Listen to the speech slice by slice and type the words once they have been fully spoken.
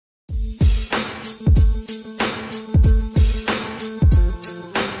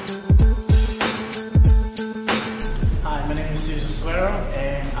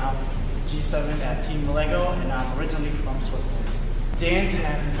7 at Team Leggoo, and I'm originally from Switzerland. Dance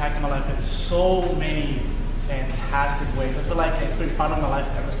has impacted my life in so many fantastic ways. I feel like it's been part of my life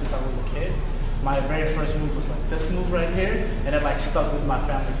ever since I was a kid. My very first move was like this move right here, and it like stuck with my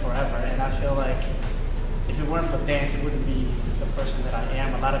family forever. And I feel like if it weren't for dance, it wouldn't be the person that I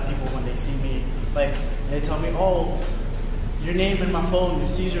am. A lot of people, when they see me, like, they tell me, oh, your name in my phone is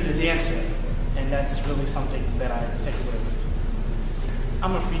Cesar the Dancer. And that's really something that I take away with.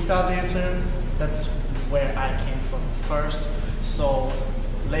 I'm a freestyle dancer. That's where I came from first. So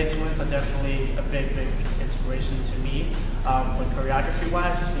Leggoo are definitely a big inspiration to me. But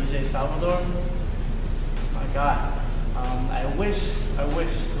choreography-wise, Cesar Salvador, my God. I wish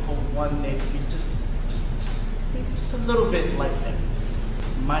to hope one day to be maybe just a little bit like him.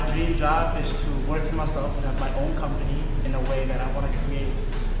 My dream job is to work for myself and have my own company in a way that I want to create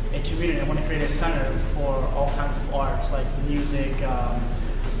a community. I want to create a center for all kinds of arts like music,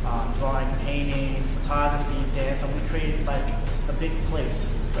 drawing, painting, photography, dance. I want to create like a big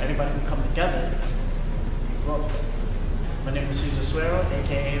place where everybody can come together and grow together. My name is Cesar Suero,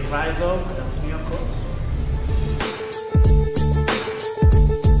 aka Rizo, and that was me on Couloute.